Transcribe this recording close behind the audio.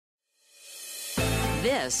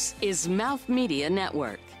This is Mouth Media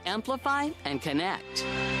Network. Amplify and connect.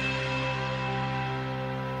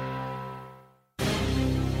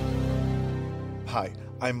 Hi,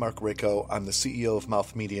 I'm Mark Rako. I'm the CEO of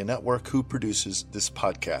Mouth Media Network, who produces this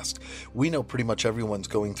podcast. We know pretty much everyone's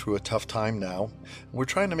going through a tough time now. We're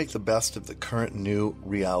trying to make the best of the current new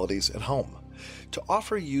realities at home to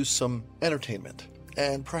offer you some entertainment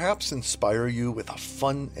and perhaps inspire you with a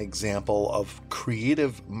fun example of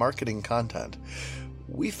creative marketing content.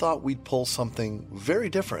 We thought we'd pull something very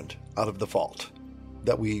different out of the vault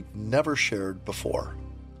that we never shared before.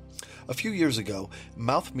 A few years ago,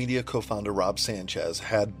 Mouth Media co-founder Rob Sanchez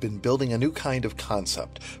had been building a new kind of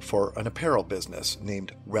concept for an apparel business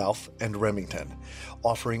named Ralph and Remington,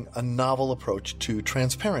 offering a novel approach to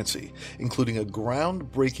transparency, including a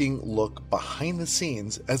groundbreaking look behind the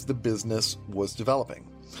scenes as the business was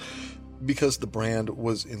developing. Because the brand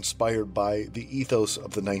was inspired by the ethos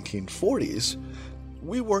of the 1940s,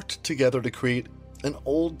 we worked together to create an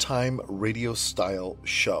old-time radio-style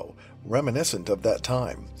show reminiscent of that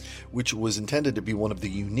time, which was intended to be one of the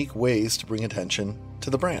unique ways to bring attention to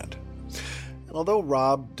the brand. And although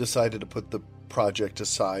Rob decided to put the project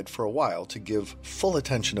aside for a while to give full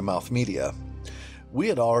attention to Mouth Media, we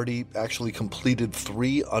had already actually completed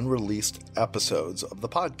 3 unreleased episodes of the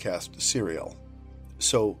podcast serial.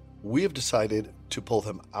 So we have decided to pull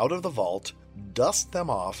them out of the vault, dust them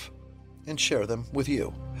off, and share them with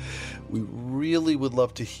you. We really would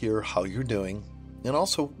love to hear how you're doing and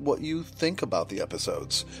also what you think about the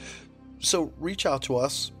episodes. So reach out to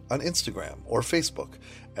us on Instagram or Facebook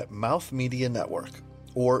at Mouth Media Network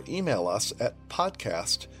or email us at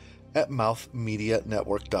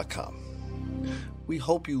podcast@mouthmedianetwork.com. We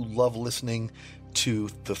hope you love listening to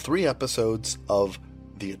the 3 episodes of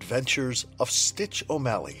The Adventures of Stitch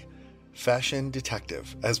O'Malley, Fashion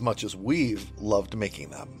Detective, as much as we've loved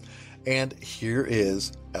making them. And here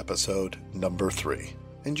is episode number 3.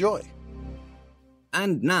 Enjoy.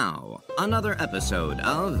 And now, another episode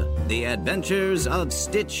of The Adventures of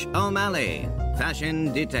Stitch O'Malley,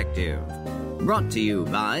 Fashion Detective. Brought to you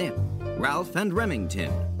by Ralph and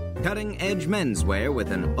Remington, cutting-edge menswear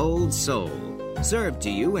with an old soul. Served to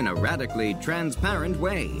you in a radically transparent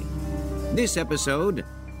way. This episode,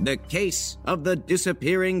 The Case of the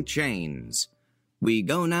Disappearing Chains. We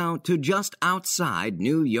go now to just outside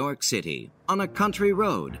New York City, on a country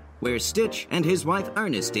road, where Stitch and his wife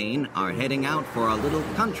Ernestine are heading out for a little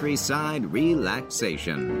countryside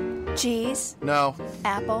relaxation. Cheese? No.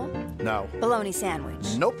 Apple? No. Bologna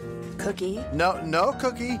sandwich? Nope. Cookie? No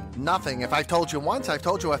cookie, nothing. If I told you once, I've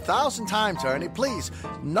told you 1,000 times, Ernie. Please,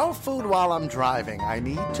 no food while I'm driving. I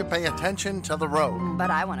need to pay attention to the road. But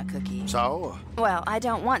I want a cookie. So? Well, I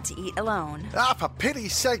don't want to eat alone. For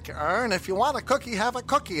pity's sake, Ern, if you want a cookie, have a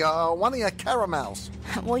cookie, or one of your caramels.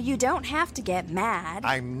 Well, you don't have to get mad.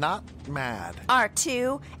 I'm not mad.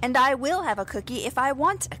 R2, and I will have a cookie if I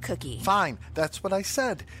want a cookie. Fine, that's what I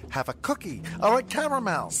said. Have a cookie, or a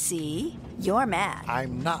caramel. See? You're mad.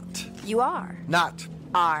 I'm not. You are. Not.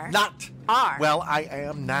 Are. Not. Are. Well, I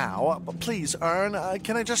am now. But please, Ern,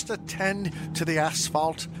 can I just attend to the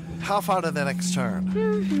asphalt? How far to the next turn?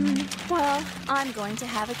 Well, I'm going to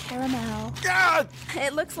have a caramel. God!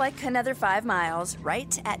 It looks like another 5 miles,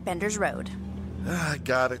 right at Bender's Road. I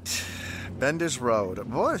got it. Bender's Road.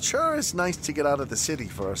 Boy, it sure is nice to get out of the city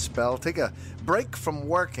for a spell. Take a break from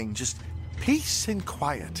working. Just peace and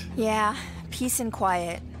quiet. Yeah, peace and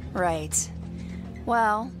quiet. Right.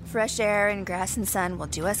 Well, fresh air and grass and sun will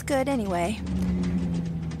do us good anyway.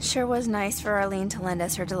 Sure was nice for Arlene to lend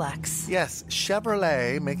us her deluxe. Yes,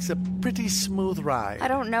 Chevrolet makes a pretty smooth ride. I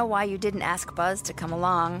don't know why you didn't ask Buzz to come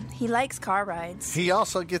along. He likes car rides. He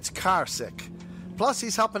also gets car sick. Plus,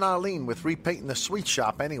 he's helping Arlene with repainting the sweet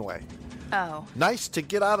shop anyway. Oh. Nice to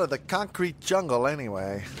get out of the concrete jungle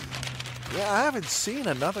anyway. Yeah, I haven't seen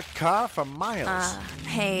another car for miles.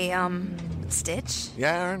 Hey, Stitch?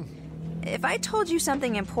 Yeah, Aaron? If I told you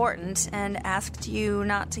something important and asked you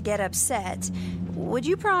not to get upset, would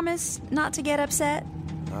you promise not to get upset?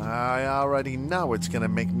 I already know it's going to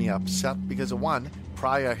make me upset because of 1,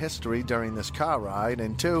 prior history during this car ride,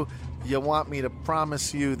 and 2, you want me to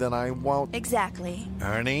promise you that I won't... Exactly.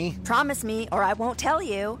 Ernie? Promise me or I won't tell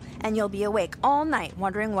you, and you'll be awake all night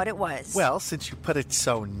wondering what it was. Well, since you put it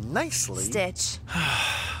so nicely... Stitch.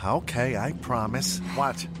 Okay, I promise.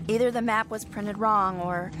 What? Either the map was printed wrong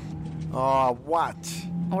or... Oh, what?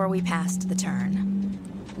 Or we passed the turn.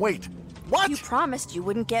 Wait, what? You promised you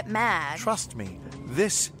wouldn't get mad. Trust me,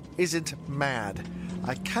 this isn't mad.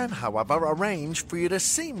 I can, however, arrange for you to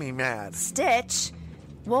see me mad. Stitch,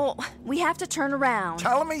 well, we have to turn around.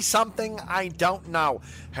 Tell me something I don't know.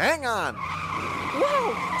 Hang on.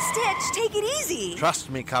 Whoa! Stitch, take it easy! Trust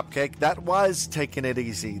me, Cupcake, that was taking it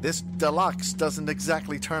easy. This deluxe doesn't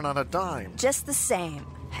exactly turn on a dime. Just the same.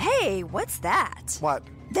 Hey, what's that? What?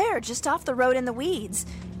 There, just off the road in the weeds.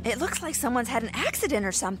 It looks like someone's had an accident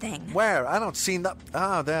or something. Where? I don't see no...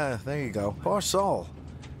 Ah, there you go. Poor soul.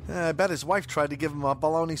 I bet his wife tried to give him a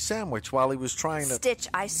bologna sandwich while he was trying to... Stitch,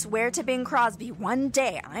 I swear to Bing Crosby, one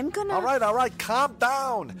day I'm gonna... All right, calm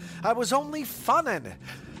down. I was only funning.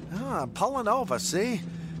 Oh, I'm pulling over, see?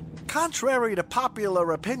 Contrary to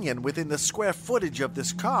popular opinion within the square footage of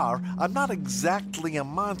this car, I'm not exactly a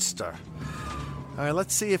monster. All right,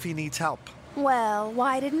 let's see if he needs help. Well,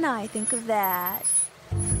 why didn't I think of that?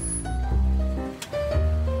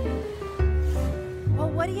 Well,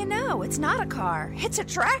 what do you know? It's not a car. It's a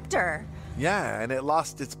tractor. Yeah, and it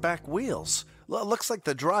lost its back wheels. Looks like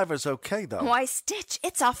the driver's okay, though. Why, Stitch,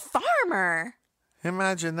 it's a farmer.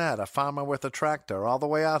 Imagine that, a farmer with a tractor all the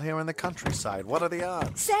way out here in the countryside. What are the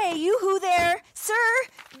odds? Say, you who there? Sir,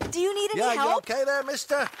 do you need any Yeah, you help? okay there,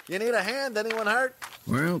 mister? You need a hand? Anyone hurt?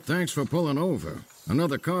 Well, thanks for pulling over.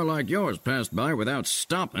 Another car like yours passed by without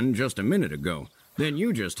stopping just a minute ago. Then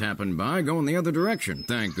you just happened by going the other direction,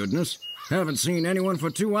 thank goodness. Haven't seen anyone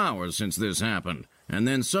for 2 hours since this happened. And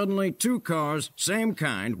then suddenly 2 cars, same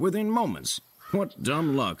kind, within moments. What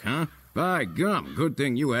dumb luck, huh? By gum, good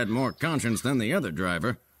thing you had more conscience than the other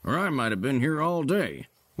driver, or I might have been here all day.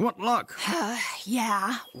 What luck?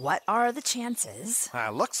 Yeah, what are the chances?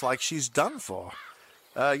 Looks like she's done for.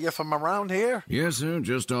 You from around here? Yes, sir,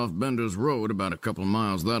 just off Bender's Road, about a couple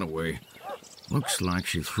miles that away. Looks like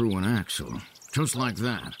she threw an axle. Just like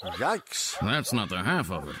that. Yikes. That's not the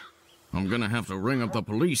half of it. I'm gonna have to ring up the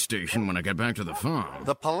police station when I get back to the farm.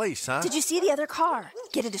 The police, huh? Did you see the other car?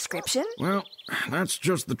 Get a description? Well, that's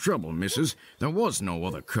just the trouble, missus. There was no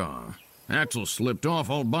other car. Axle slipped off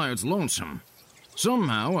all by its lonesome.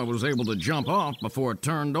 Somehow I was able to jump off before it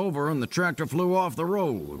turned over and the tractor flew off the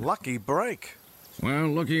road. Lucky break. Well,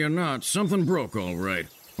 lucky or not, something broke all right.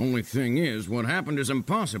 Only thing is, what happened is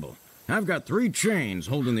impossible. I've got 3 chains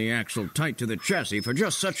holding the axle tight to the chassis for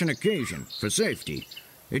just such an occasion, for safety.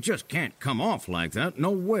 It just can't come off like that, no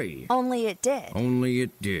way. Only it did. Only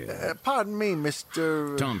it did. Pardon me,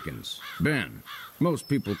 Mr... Tompkins. Ben. Most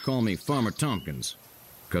people call me Farmer Tompkins,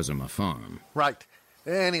 'cause of my farm. Right.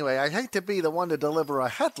 Anyway, I hate to be the one to deliver a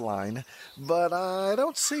headline, but I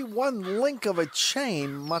don't see one link of a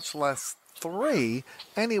chain, much less 3,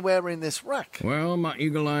 anywhere in this wreck. Well, my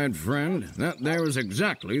eagle-eyed friend, that there is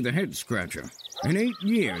exactly the head-scratcher. In 8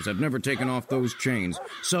 years, I've never taken off those chains.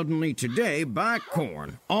 Suddenly today, by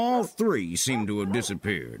corn, all 3 seem to have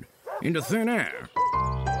disappeared. Into thin air.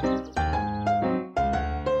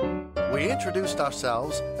 We introduced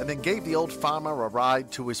ourselves and then gave the old farmer a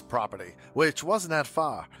ride to his property, which wasn't that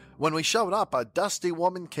far. When we showed up, a dusty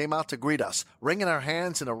woman came out to greet us, wringing her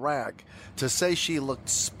hands in a rag. To say she looked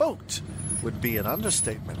spooked would be an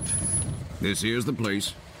understatement. This here's the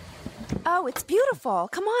place. Oh, it's beautiful.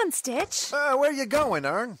 Come on, Stitch. Where you going,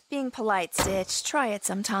 Ern? Being polite, Stitch. Try it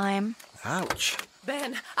sometime. Ouch.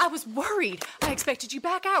 Ben, I was worried. I expected you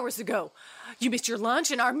back hours ago. You missed your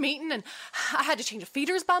lunch and our meeting, and I had to change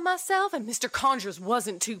feeders by myself, and Mr. Congers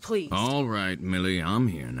wasn't too pleased. All right, Millie, I'm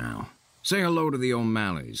here now. Say hello to the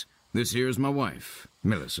O'Malleys. This here's my wife,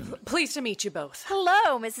 Millicent. Pleased to meet you both.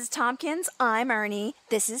 Hello, Mrs. Tompkins. I'm Ernie.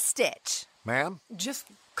 This is Stitch. Ma'am? Just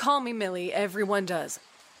call me Millie. Everyone does.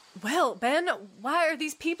 Well, Ben, why are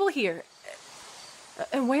these people here?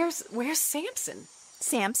 And where's Samson?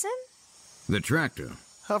 Samson? The tractor.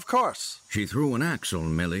 Of course. She threw an axle,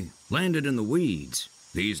 Millie. Landed in the weeds.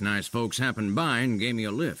 These nice folks happened by and gave me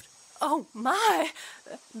a lift. Oh, my.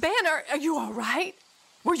 Ben, are you all right?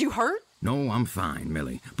 Were you hurt? No, I'm fine,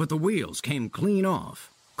 Millie. But the wheels came clean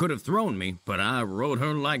off. Could have thrown me, but I rode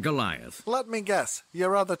her like Goliath. Let me guess.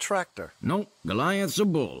 Your other tractor. No, Goliath's a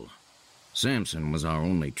bull. Samson was our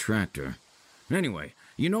only tractor. Anyway,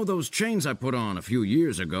 you know those chains I put on a few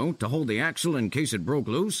years ago to hold the axle in case it broke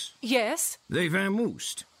loose? Yes. They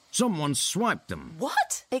vamoosed. Someone swiped them.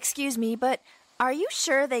 What? Excuse me, but are you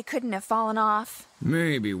sure they couldn't have fallen off?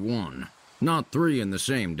 Maybe 1. Not 3 in the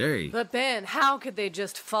same day. But Ben, how could they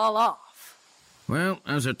just fall off? Well,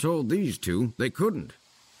 as I told these 2, they couldn't.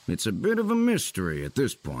 It's a bit of a mystery at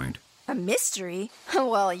this point. A mystery?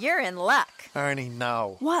 Well, you're in luck. Ernie,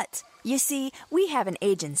 no. What? You see, we have an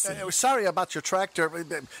agency. Sorry about your tractor.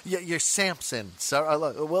 You're Samson, sir.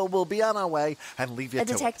 Look, we'll be on our way and leave you A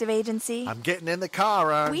to detective agency? it. I'm getting in the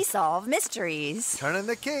car, Ern. We solve mysteries. Turning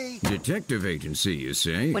the key. Detective agency, you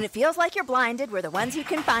say? When it feels like you're blinded, we're the ones who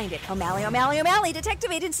can find it. O'Malley, O'Malley, O'Malley,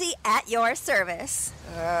 detective agency at your service.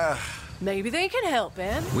 Maybe they can help,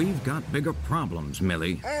 Ben. We've got bigger problems,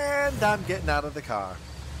 Millie. And I'm getting out of the car.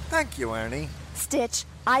 Thank you, Ernie. Stitch,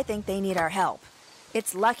 I think they need our help.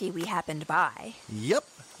 It's lucky we happened by. Yep,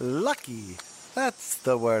 lucky. That's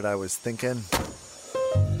the word I was thinking.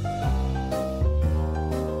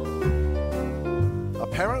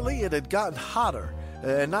 Apparently, it had gotten hotter,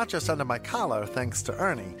 not just under my collar, thanks to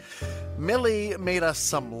Ernie. Millie made us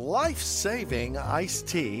some life-saving iced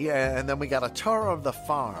tea, and then we got a tour of the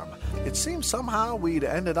farm. It seems somehow we'd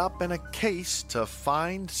ended up in a case to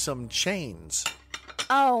find some chains.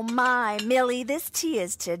 Oh my, Millie, this tea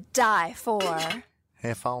is to die for.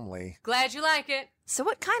 If only. Glad you like it. So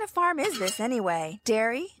what kind of farm is this anyway?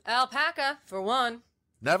 Dairy? Alpaca, for one.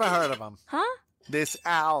 Never heard of him. Huh? This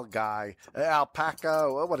Al guy,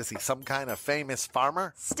 Alpaca, what is he, some kind of famous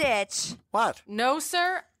farmer? Stitch. What? No,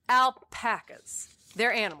 sir. Alpacas.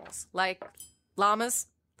 They're animals, like llamas.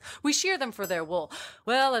 We shear them for their wool.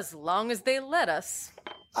 Well, as long as they let us.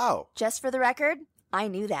 Oh, Just for the record, I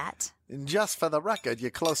knew that. just for the record,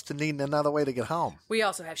 you're close to needing another way to get home. We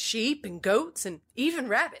also have sheep and goats and even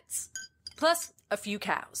rabbits. Plus a few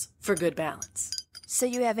cows for good balance. So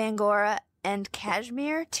you have Angora and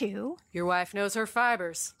Cashmere, too? Your wife knows her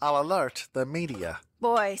fibers. I'll alert the media.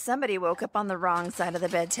 Boy, somebody woke up on the wrong side of the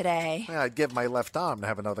bed today. I'd give my left arm to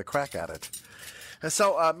have another crack at it.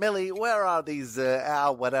 So, Millie, where are these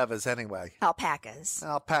Al whatevers anyway? Alpacas.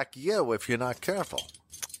 I'll pack you if you're not careful.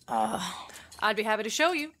 I'd be happy to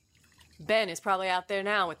show you. Ben is probably out there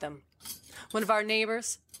now with them. One of our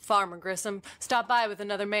neighbors, Farmer Grissom, stopped by with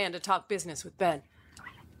another man to talk business with Ben.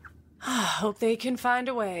 Hope they can find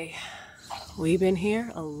a way. We've been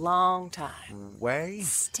here a long time. Way?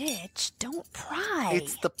 Stitch, don't pry.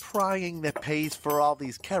 It's the prying that pays for all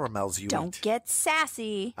these caramels you Don't eat. get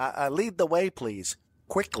sassy. Lead the way, please.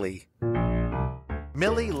 Quickly.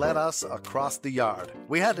 Millie led us across the yard.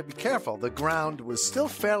 We had to be careful. The ground was still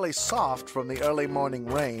fairly soft from the early morning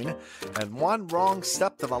rain, and one wrong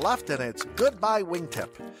step to the left and it's goodbye wingtip.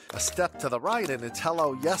 A step to the right and it's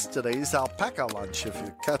hello yesterday's alpaca lunch, if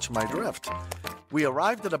you catch my drift. We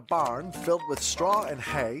arrived at a barn filled with straw and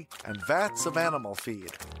hay and vats of animal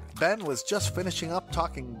feed. Ben was just finishing up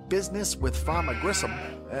talking business with Farmer Grissom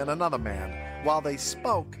and another man. While they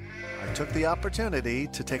spoke, I took the opportunity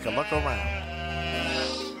to take a look around.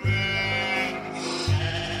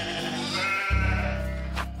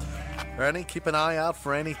 Ernie, keep an eye out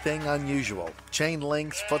for anything unusual. Chain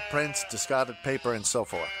links, footprints, discarded paper, and so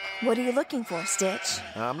forth. What are you looking for, Stitch?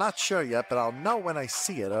 I'm not sure yet, but I'll know when I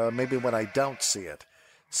see it, or maybe when I don't see it.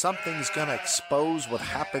 Something's gonna expose what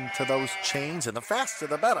happened to those chains, and the faster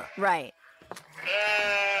the better. Right.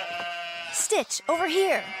 Stitch, over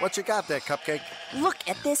here. What you got there, Cupcake? Look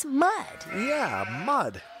at this mud. Yeah,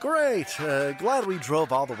 mud. Great. Glad we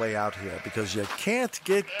drove all the way out here, because you can't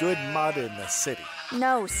get good mud in the city.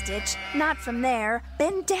 No, Stitch, not from there.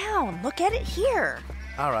 Bend down. Look at it here.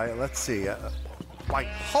 All right, let's see. Why,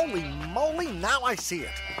 holy moly, now I see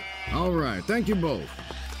it. All right, thank you both.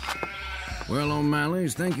 Well,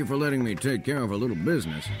 O'Malley's, thank you for letting me take care of a little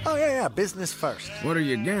business. Oh, yeah, business first. What are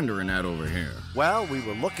you gandering at over here? Well, we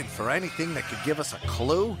were looking for anything that could give us a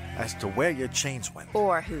clue as to where your chains went.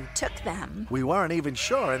 Or who took them. We weren't even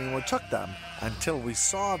sure anyone took them until we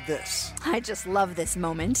saw this. I just love this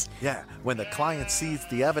moment. Yeah, when the client sees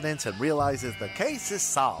the evidence and realizes the case is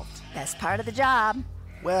solved. Best part of the job.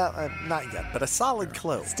 Well, not yet, but a solid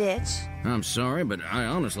clue. Stitch. I'm sorry, but I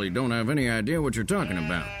honestly don't have any idea what you're talking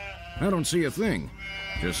about. I don't see a thing.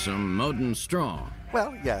 Just some mud and straw.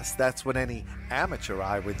 Well, yes, that's what any amateur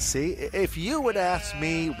eye would see. If you would ask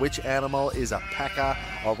me which animal is a paca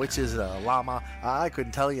or which is a llama, I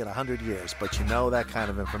couldn't tell you in 100 years, but you know that kind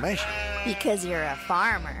of information. Because you're a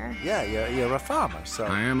farmer. Yeah, you're a farmer, so...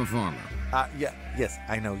 I am a farmer. Yes,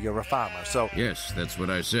 I know you're a farmer, so... Yes, that's what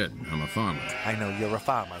I said. I'm a farmer. I know you're a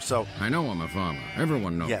farmer, so... I know I'm a farmer.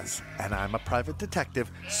 Everyone knows. Yes, and I'm a private detective,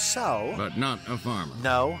 so... But not a farmer.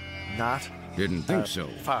 No, not... Didn't think so.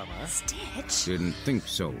 Farmer. Stitch. Didn't think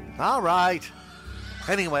so. All right.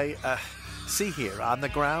 Anyway, see here, on the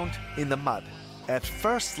ground, in the mud. At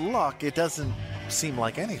first look, it doesn't seem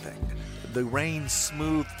like anything. The rain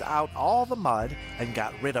smoothed out all the mud and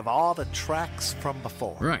got rid of all the tracks from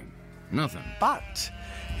before. Right. Nothing. But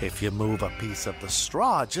if you move a piece of the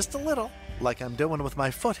straw just a little, like I'm doing with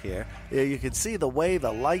my foot here, you can see the way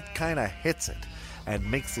the light kind of hits it and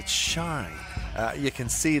makes it shine. You can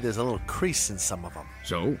see there's a little crease in some of them.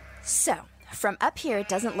 So, from up here it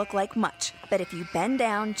doesn't look like much, but if you bend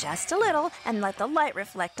down just a little and let the light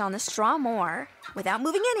reflect on the straw more, without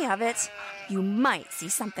moving any of it, you might see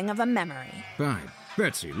something of a memory. By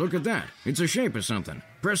Betsy, look at that. It's a shape of something,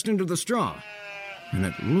 pressed into the straw. And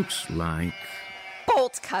it looks like...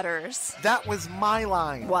 Bolt cutters. That was my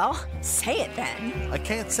line. Well, say it then. I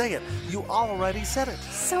can't say it. You already said it.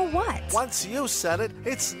 So what? Once you said it,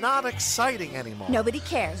 it's not exciting anymore. Nobody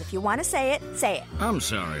cares. If you want to say it, say it. I'm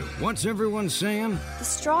sorry, what's everyone saying? The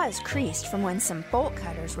straw is creased from when some bolt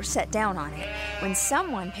cutters were set down on it. When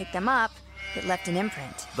someone picked them up, it left an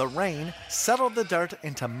imprint. The rain settled the dirt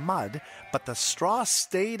into mud, but the straw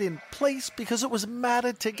stayed in place because it was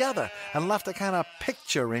matted together and left a kind of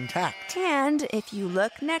picture intact. And if you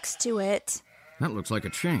look next to it... That looks like a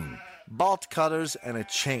chain. Bolt cutters and a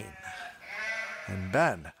chain. And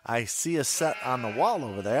Ben, I see a set on the wall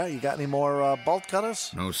over there. You got any more bolt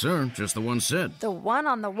cutters? No, sir, just the one set. The one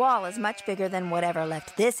on the wall is much bigger than whatever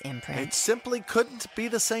left this imprint. It simply couldn't be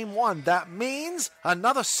the same one. That means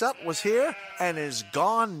another set was here and is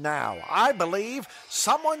gone now. I believe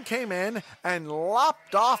someone came in and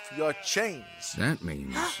lopped off your chains. That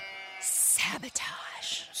means...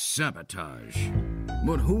 Sabotage. Sabotage.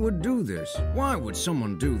 But who would do this? Why would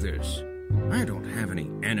someone do this? I don't have any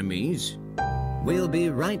enemies. We'll be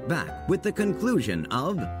right back with the conclusion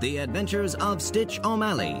of The Adventures of Stitch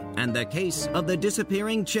O'Malley and the Case of the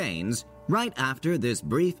Disappearing Chains right after this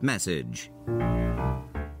brief message.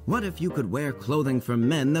 What if you could wear clothing for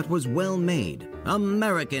men that was well-made,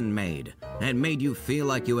 American-made, and made you feel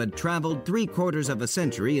like you had traveled 3/4 of a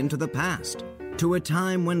century into the past, to a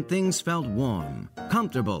time when things felt warm,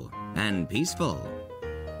 comfortable, and peaceful?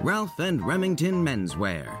 Ralph and Remington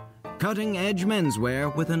Menswear. Cutting-edge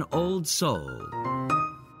menswear with an old soul.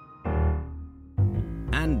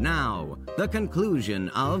 And now, the conclusion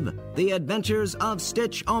of The Adventures of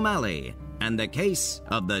Stitch O'Malley and the Case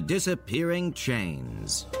of the Disappearing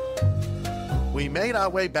Chains. We made our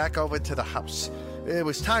way back over to the house. It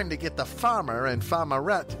was time to get the farmer and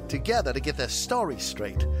farmerette together to get their story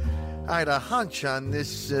straight. I had a hunch on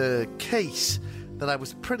this case that I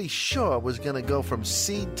was pretty sure was going to go from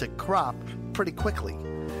seed to crop pretty quickly.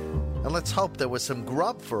 And let's hope there was some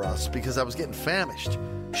grub for us because I was getting famished.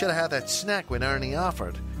 Should have had that snack when Ernie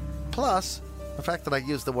offered. Plus, the fact that I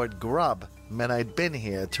used the word grub meant I'd been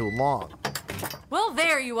here too long. Well,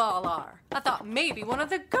 there you all are. I thought maybe one of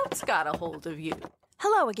the goats got a hold of you.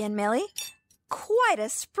 Hello again, Millie. Quite a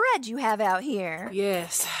spread you have out here.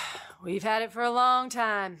 Yes, we've had it for a long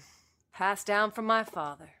time. Passed down from my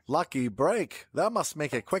father. Lucky break. That must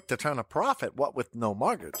make it quick to turn a profit, what with no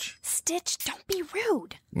mortgage. Stitch, don't be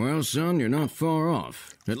rude. Well, son, you're not far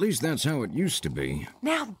off. At least that's how it used to be.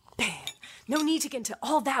 Now, Ben, no need to get into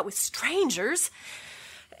all that with strangers.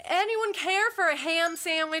 Anyone care for a ham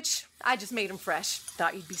sandwich? I just made them fresh.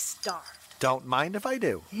 Thought you'd be starved. Don't mind if I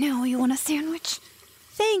do. No, you want a sandwich?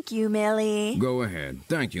 Thank you, Millie. Go ahead.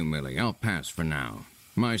 Thank you, Millie. I'll pass for now.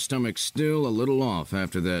 My stomach's still a little off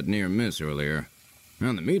after that near miss earlier,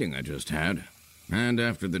 and the meeting I just had, and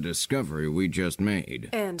after the discovery we just made.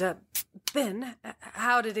 And, Ben,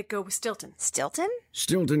 how did it go with Stilton? Stilton?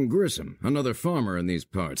 Stilton Grissom, another farmer in these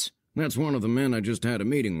parts. That's one of the men I just had a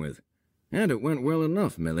meeting with. And it went well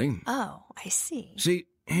enough, Millie. Oh, I see. See,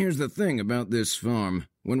 here's the thing about this farm.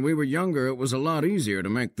 When we were younger, it was a lot easier to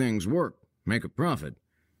make things work, make a profit.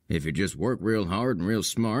 If you just work real hard and real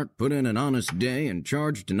smart, put in an honest day, and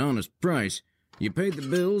charged an honest price, you paid the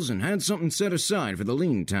bills and had something set aside for the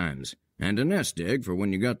lean times, and a nest egg for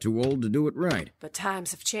when you got too old to do it right. But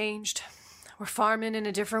times have changed. We're farming in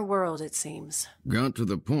a different world, it seems. Got to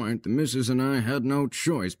the point the missus and I had no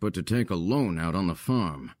choice but to take a loan out on the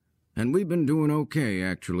farm. And we've been doing okay,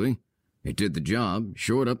 actually. It did the job,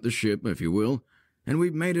 shored up the ship, if you will, and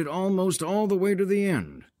we've made it almost all the way to the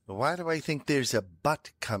end. Why do I think there's a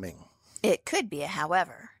but coming? It could be a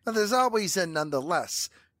however. Well, there's always a nonetheless.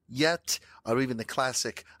 Yet, or even the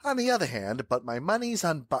classic, on the other hand, but my money's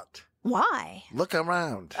on but. Why? Look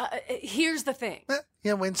around. Here's the thing.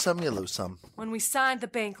 You win some, you lose some. When we signed the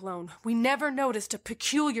bank loan, we never noticed a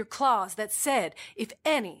peculiar clause that said if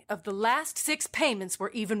any of the last 6 payments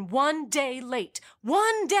were even 1 day late,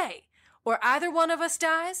 1 day, or either one of us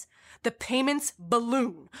dies, the payments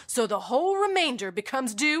balloon, so the whole remainder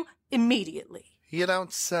becomes due immediately. You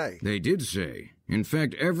don't say. They did say. In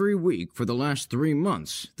fact, every week for the last 3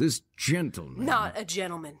 months, this gentleman... Not a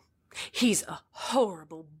gentleman. He's a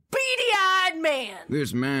horrible, beady-eyed man.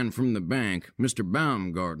 This man from the bank, Mr.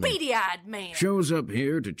 Baumgartner... Beady-eyed man. ...shows up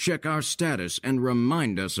here to check our status and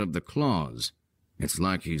remind us of the clause. It's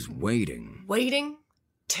like he's waiting. Waiting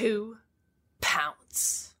to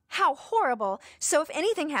pounce. How horrible. So if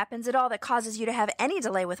anything happens at all that causes you to have any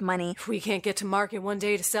delay with money... If we can't get to market one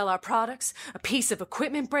day to sell our products, a piece of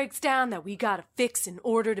equipment breaks down that we gotta fix in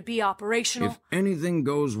order to be operational... If anything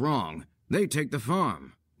goes wrong, they take the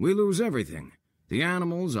farm. We lose everything. The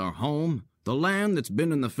animals, our home, The land that's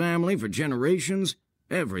been in the family for generations.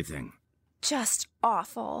 Everything. Just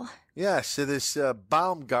awful. Yeah, so this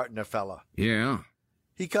Baumgartner fella. Yeah.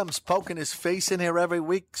 He comes poking his face in here every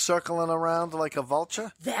week, circling around like a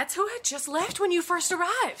vulture? That's who had just left when you first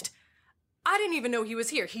arrived. I didn't even know he was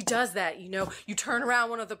here. He does that, you know. You turn around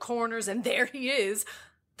one of the corners and there he is.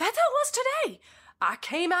 That's how it was today. I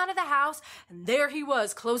came out of the house and there he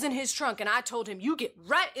was closing his trunk, and I told him, you get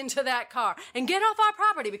right into that car and get off our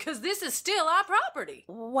property because this is still our property.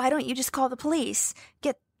 Why don't you just call the police?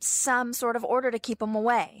 Get some sort of order to keep him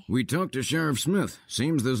away. We talked to Sheriff Smith.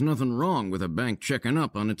 Seems there's nothing wrong with a bank checking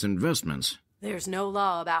up on its investments. There's no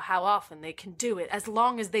law about how often they can do it, as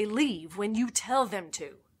long as they leave when you tell them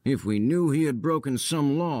to. If we knew he had broken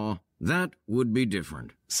some law, that would be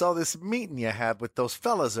different. So this meeting you had with those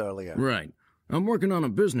fellas earlier. Right. I'm working on a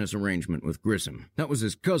business arrangement with Grissom. That was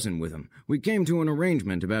his cousin with him. We came to an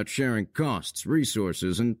arrangement about sharing costs,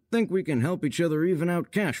 resources, and think we can help each other even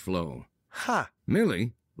out cash flow. Huh.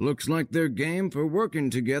 Millie, looks like they're game for working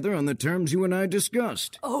together on the terms you and I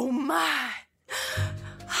discussed. Oh my!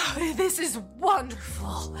 This is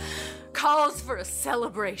wonderful. Calls for a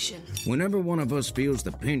celebration. Whenever one of us feels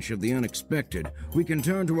the pinch of the unexpected, we can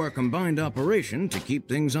turn to our combined operation to keep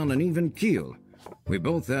things on an even keel. We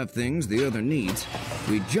both have things the other needs.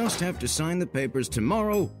 We just have to sign the papers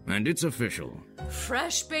tomorrow, and it's official.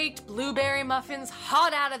 Fresh-baked blueberry muffins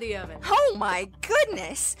hot out of the oven. Oh my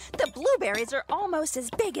goodness! The blueberries are almost as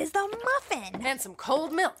big as the muffin. And some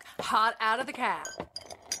cold milk hot out of the cow.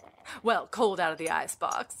 Well, cold out of the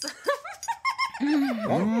icebox.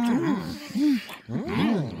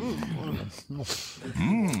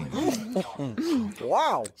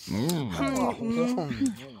 Wow.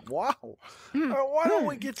 Wow. Why don't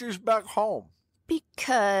we get this back home?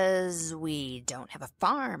 Because we don't have a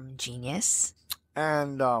farm, genius.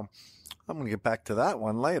 And I'm going to get back to that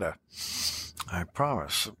one later. I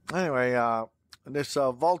promise. Anyway, this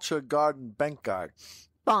Vulture Garden bank guy.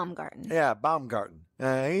 Baumgarten. Yeah, Baumgarten.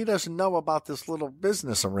 He doesn't know about this little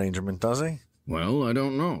business arrangement, does he? Well, I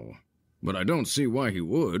don't know. But I don't see why he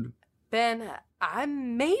would. Ben, I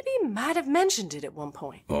maybe might have mentioned it at one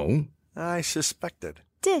point. Oh? I suspected.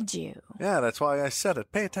 Did you? Yeah, that's why I said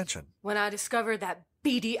it. Pay attention. When I discovered that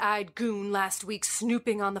beady-eyed goon last week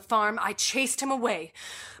snooping on the farm, I chased him away,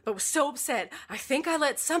 but was so upset I think I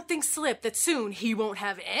let something slip that soon he won't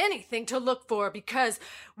have anything to look for because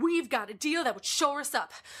we've got a deal that would shore us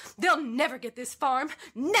up. They'll never get this farm.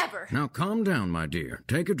 Never! Now calm down, my dear.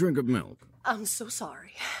 Take a drink of milk. I'm so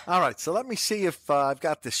sorry. All right, so let me see if I've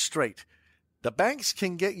got this straight. The banks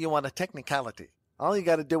can get you on a technicality. All you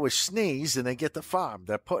got to do is sneeze and they get the farm.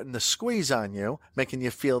 They're putting the squeeze on you, making you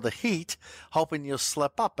feel the heat, hoping you'll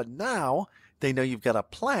slip up. But now they know you've got a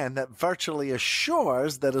plan that virtually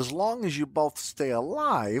assures that as long as you both stay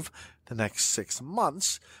alive the next 6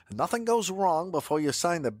 months, and nothing goes wrong before you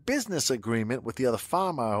sign the business agreement with the other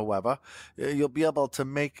farmer or whoever, you'll be able to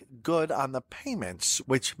make good on the payments,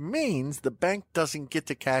 which means the bank doesn't get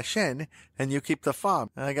to cash in and you keep the farm.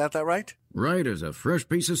 I got that right? Right as a fresh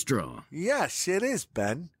piece of straw. Yes, it is,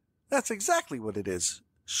 Ben. That's exactly what it is.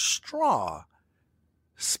 Straw.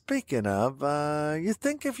 Speaking of, you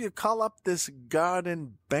think if you call up this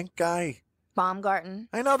garden bank guy? Baumgarten.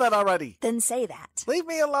 I know that already. Then say that. Leave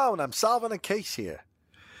me alone. I'm solving a case here.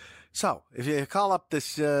 So, if you call up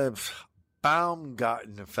this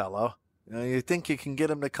Baumgarten fellow, you think you can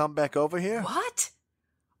get him to come back over here? What?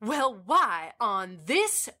 Well, why on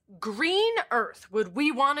this green earth would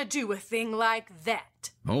we want to do a thing like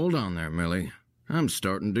that? Hold on there, Millie. I'm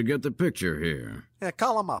starting to get the picture here. Yeah,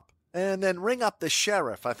 call him up. And then ring up the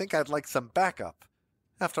sheriff. I think I'd like some backup.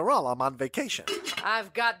 After all, I'm on vacation.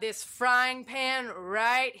 I've got this frying pan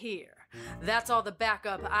right here. That's all the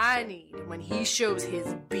backup I need when he shows his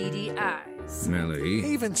beady eyes. Millie.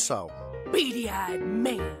 Even so, Beady-eyed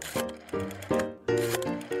man.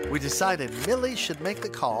 we decided Millie should make the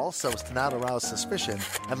call so as to not arouse suspicion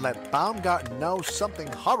and let Baumgarten know something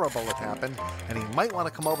horrible had happened and he might want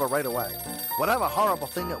to come over right away. Whatever horrible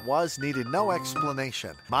thing it was needed no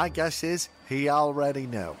explanation. My guess is he already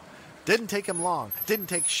knew. Didn't take him long. Didn't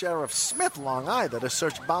take Sheriff Smith long either to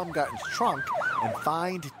search Baumgarten's trunk and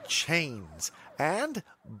find chains and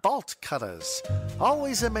bolt cutters.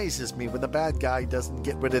 Always amazes me when the bad guy doesn't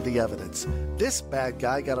get rid of the evidence. This bad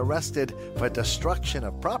guy got arrested for destruction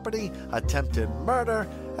of property, attempted murder,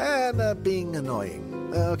 and being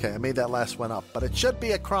annoying. Okay, I made that last one up, but it should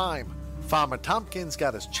be a crime. Farmer Tompkins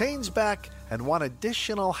got his chains back, and one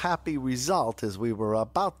additional happy result as we were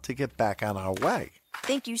about to get back on our way.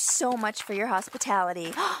 Thank you so much for your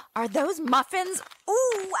hospitality. Are those muffins?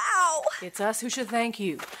 Ooh, wow! It's us who should thank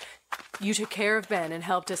you. You took care of Ben and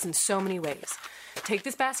helped us in so many ways. Take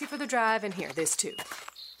this basket for the drive, and here, this too.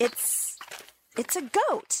 It's a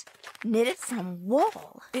goat, knitted from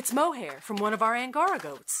wool. It's mohair from one of our Angora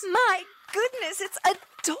goats. My goodness, it's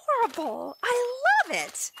adorable. I love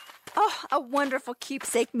it. Oh, a wonderful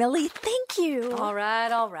keepsake, Millie. Thank you. All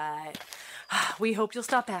right. We hope you'll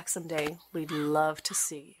stop back someday. We'd love to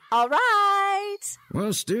see you. All right.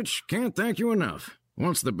 Well, Stitch, can't thank you enough.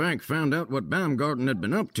 Once the bank found out what Baumgarten had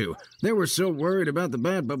been up to, they were so worried about the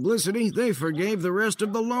bad publicity, they forgave the rest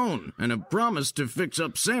of the loan and have promised to fix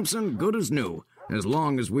up Samson good as new, as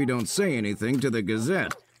long as we don't say anything to the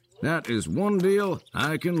Gazette. That is one deal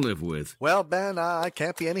I can live with. Well, Ben, I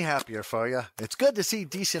can't be any happier for you. It's good to see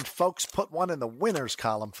decent folks put one in the winners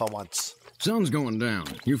column for once. Sun's going down.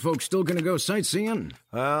 You folks still gonna go sightseeing?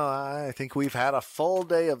 Well, I think we've had a full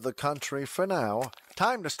day of the country for now.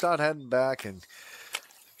 Time to start heading back and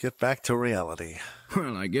get back to reality.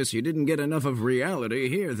 Well, I guess you didn't get enough of reality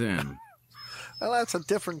here, then. Well, that's a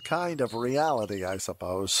different kind of reality, I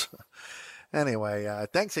suppose. Anyway,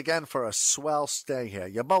 thanks again for a swell stay here.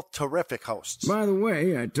 You're both terrific hosts. By the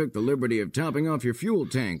way, I took the liberty of topping off your fuel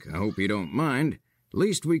tank. I hope you don't mind.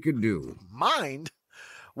 Least we could do. Mind?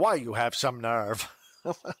 Why, you have some nerve.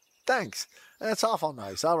 Thanks. That's awful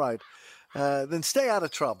nice. All right. Then stay out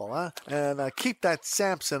of trouble, huh? And keep that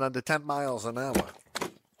Samson under 10 miles an hour.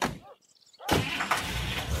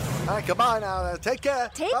 All right, goodbye now. Take care.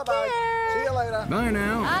 Take Bye-bye. care. See you later. Bye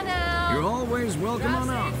now. Bye now. You're always welcome on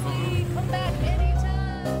Drive off. safely. Come back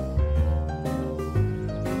anytime.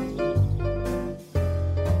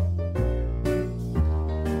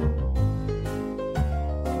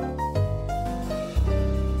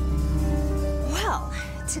 Well,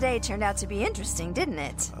 today turned out to be interesting, didn't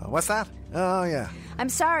it? What's that? Oh, yeah. I'm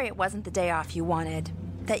sorry it wasn't the day off you wanted.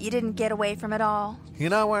 That you didn't get away from it all. You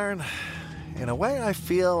know, Aaron, in a way I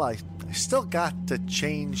feel I still got to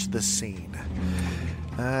change the scene.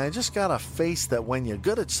 I just gotta face that when you're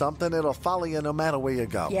good at something, it'll follow you no matter where you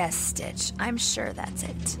go. Yes, Stitch. I'm sure that's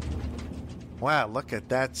it. Wow, look at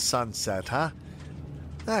that sunset, huh?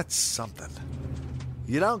 That's something.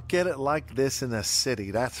 You don't get it like this in the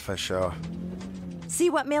city, that's for sure. See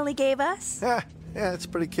what Millie gave us? Yeah, it's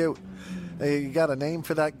pretty cute. You got a name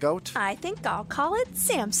for that goat? I think I'll call it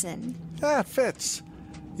Samson. Yeah, it fits.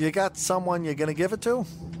 You got someone you're gonna give it to?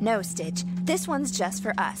 No, Stitch. This one's just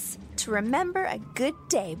for us. To remember a good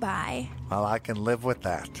day by. Well, I can live with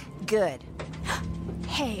that. Good.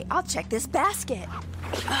 Hey, I'll check this basket.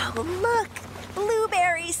 Oh, look!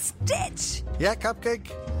 Blueberry Stitch! Yeah, Cupcake?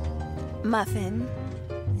 Muffin.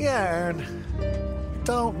 Yeah, Aaron.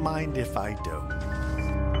 Don't mind if I do.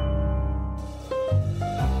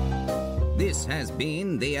 This has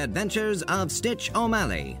been The Adventures of Stitch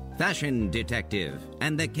O'Malley, Fashion Detective,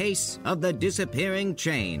 and the Case of the Disappearing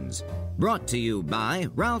Chains. Brought to you by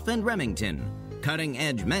Ralph and Remington.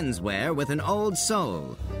 Cutting-edge menswear with an old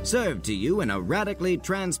soul. Served to you in a radically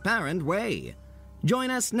transparent way.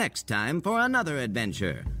 Join us next time for another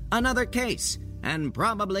adventure, another case, and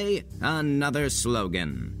probably another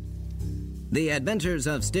slogan. The Adventures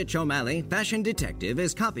of Stitch O'Malley, Fashion Detective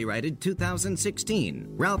is copyrighted 2016.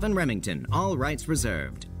 Ralph and Remington, all rights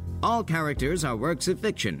reserved. All characters are works of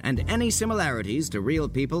fiction, and any similarities to real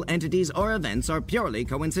people, entities, or events are purely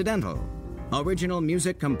coincidental. Original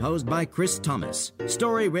music composed by Chris Thomas.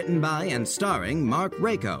 Story written by and starring Mark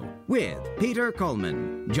Rako, with Peter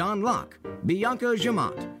Coleman, John Locke, Bianca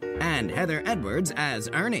Jamont, and Heather Edwards as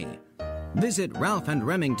Ernie. Visit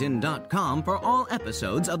ralphandremington.com for all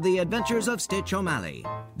episodes of The Adventures of Stitch O'Malley.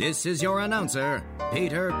 This is your announcer,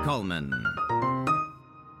 Peter Coleman.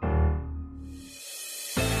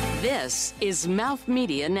 This is Mouth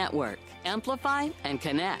Media Network. Amplify and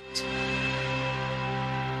connect.